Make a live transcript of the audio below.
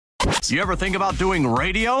You ever think about doing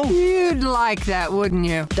radio? You'd like that, wouldn't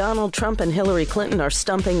you? Donald Trump and Hillary Clinton are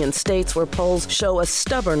stumping in states where polls show a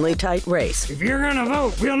stubbornly tight race. If you're gonna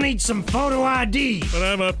vote, we'll need some photo ID. But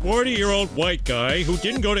I'm a 40-year-old white guy who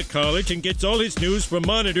didn't go to college and gets all his news from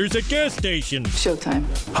monitors at gas stations. Showtime.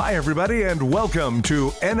 Hi, everybody, and welcome to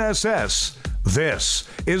NSS. This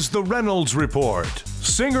is the Reynolds Report.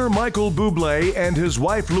 Singer Michael Buble and his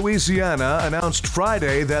wife Louisiana announced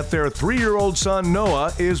Friday that their 3-year-old son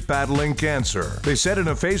Noah is battling cancer. They said in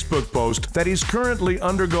a Facebook post that he's currently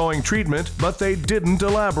undergoing treatment, but they didn't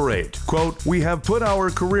elaborate. Quote, "We have put our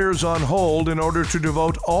careers on hold in order to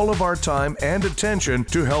devote all of our time and attention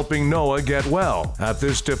to helping Noah get well. At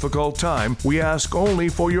this difficult time, we ask only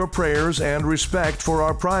for your prayers and respect for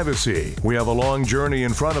our privacy. We have a long journey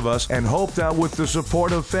in front of us and hope that with the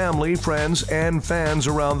support of family, friends, and fans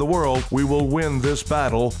around the world, we will win this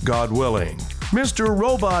battle, God willing." Mr.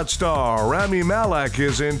 Robot star Rami Malek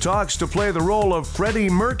is in talks to play the role of Freddie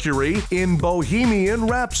Mercury in Bohemian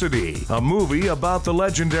Rhapsody, a movie about the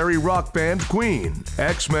legendary rock band Queen.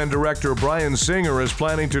 X-Men director Bryan Singer is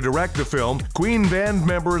planning to direct the film. Queen band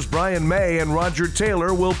members Brian May and Roger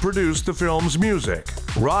Taylor will produce the film's music.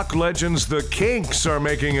 Rock legends The Kinks are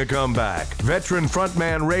making a comeback. Veteran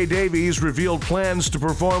frontman Ray Davies revealed plans to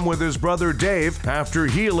perform with his brother Dave after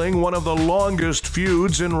healing one of the longest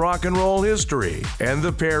feuds in rock and roll history. And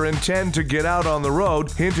the pair intend to get out on the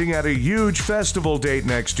road, hinting at a huge festival date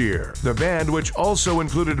next year. The band, which also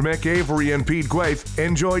included Mick Avery and Pete Quaife,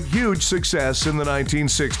 enjoyed huge success in the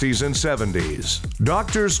 1960s and 70s.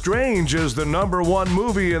 Doctor Strange is the #1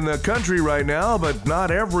 movie in the country right now, but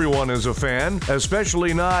not everyone is a fan,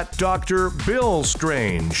 especially not Dr. Bill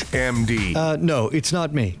Strange, MD. No, it's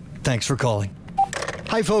not me. Thanks for calling.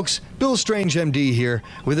 Hi folks, Bill Strange MD here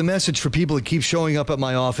with a message for people who keep showing up at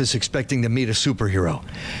my office expecting to meet a superhero.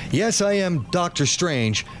 Yes, I am Dr.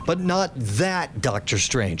 Strange, but not that Dr.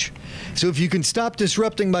 Strange. So if you can stop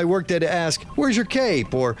disrupting my workday to ask, where's your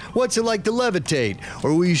cape? Or what's it like to levitate?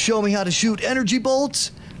 Or will you show me how to shoot energy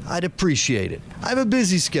bolts? I'd appreciate it. I have a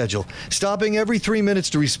busy schedule, stopping every 3 minutes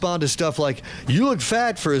to respond to stuff like, you look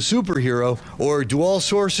fat for a superhero, or do all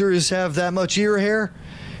sorcerers have that much ear hair?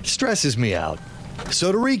 It stresses me out.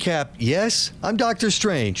 So to recap, yes, I'm Dr.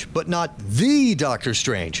 Strange, but not the Dr.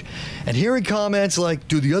 Strange. And hearing comments like,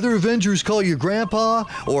 do the other Avengers call you Grandpa?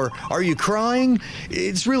 Or are you crying?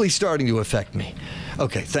 It's really starting to affect me.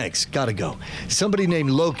 Okay, thanks. Gotta go. Somebody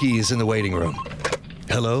named Loki is in the waiting room.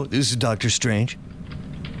 Hello, this is Dr. Strange.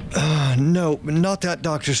 No, not that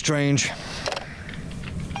Dr. Strange.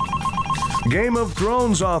 Game of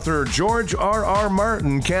Thrones author George R.R.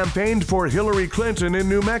 Martin campaigned for Hillary Clinton in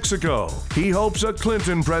New Mexico. He hopes a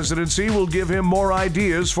Clinton presidency will give him more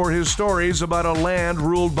ideas for his stories about a land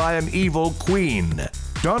ruled by an evil queen.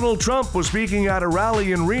 Donald Trump was speaking at a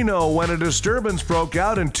rally in Reno when a disturbance broke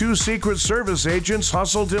out and 2 Secret Service agents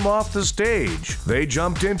hustled him off the stage. They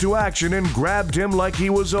jumped into action and grabbed him like he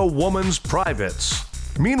was a woman's privates.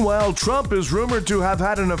 Meanwhile, Trump is rumored to have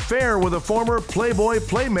had an affair with a former Playboy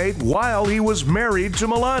playmate while he was married to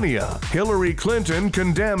Melania. Hillary Clinton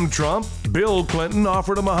condemned Trump. Bill Clinton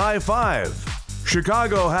offered him a high five.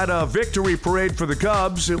 Chicago had a victory parade for the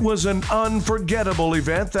Cubs. It was an unforgettable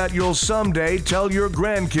event that you'll someday tell your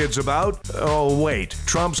grandkids about. Oh, wait,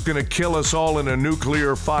 Trump's gonna kill us all in a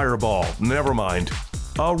nuclear fireball. Never mind.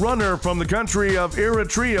 A runner from the country of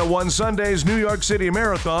Eritrea won Sunday's New York City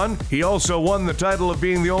Marathon. He also won the title of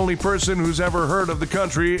being the only person who's ever heard of the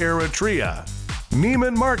country Eritrea.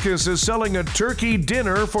 Neiman Marcus is selling a turkey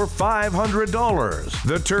dinner for $500.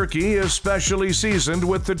 The turkey is specially seasoned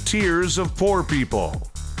with the tears of poor people.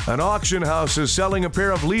 An auction house is selling a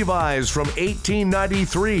pair of Levi's from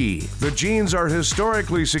 1893. The jeans are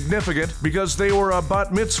historically significant because they were a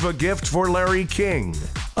bat mitzvah gift for Larry King.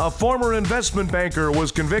 A former investment banker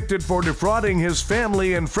was convicted for defrauding his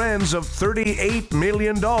family and friends of $38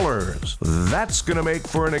 million. That's gonna make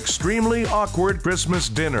for an extremely awkward Christmas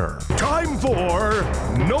dinner. Time for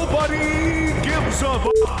Nobody Gives a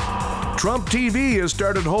Trump TV has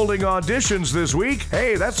started holding auditions this week.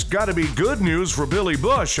 Hey, that's gotta be good news for Billy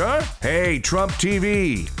Bush, huh? Hey, Trump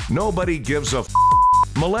TV, nobody gives a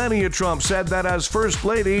Melania Trump said that as First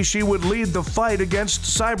Lady, she would lead the fight against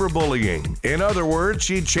cyberbullying. In other words,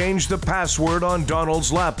 she'd change the password on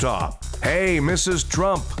Donald's laptop. Hey, Mrs.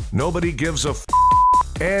 Trump, nobody gives a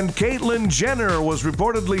And Caitlyn Jenner was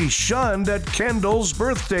reportedly shunned at Kendall's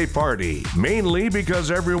birthday party, mainly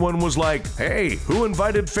because everyone was like, hey, who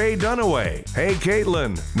invited Faye Dunaway? Hey,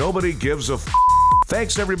 Caitlyn, nobody gives a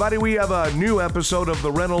Thanks, everybody. We have a new episode of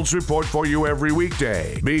the Reynolds Report for you every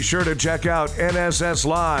weekday. Be sure to check out NSS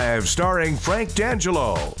Live, starring Frank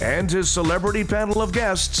D'Angelo and his celebrity panel of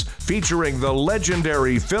guests featuring the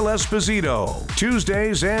legendary Phil Esposito.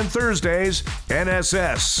 Tuesdays and Thursdays,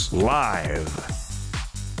 NSS Live.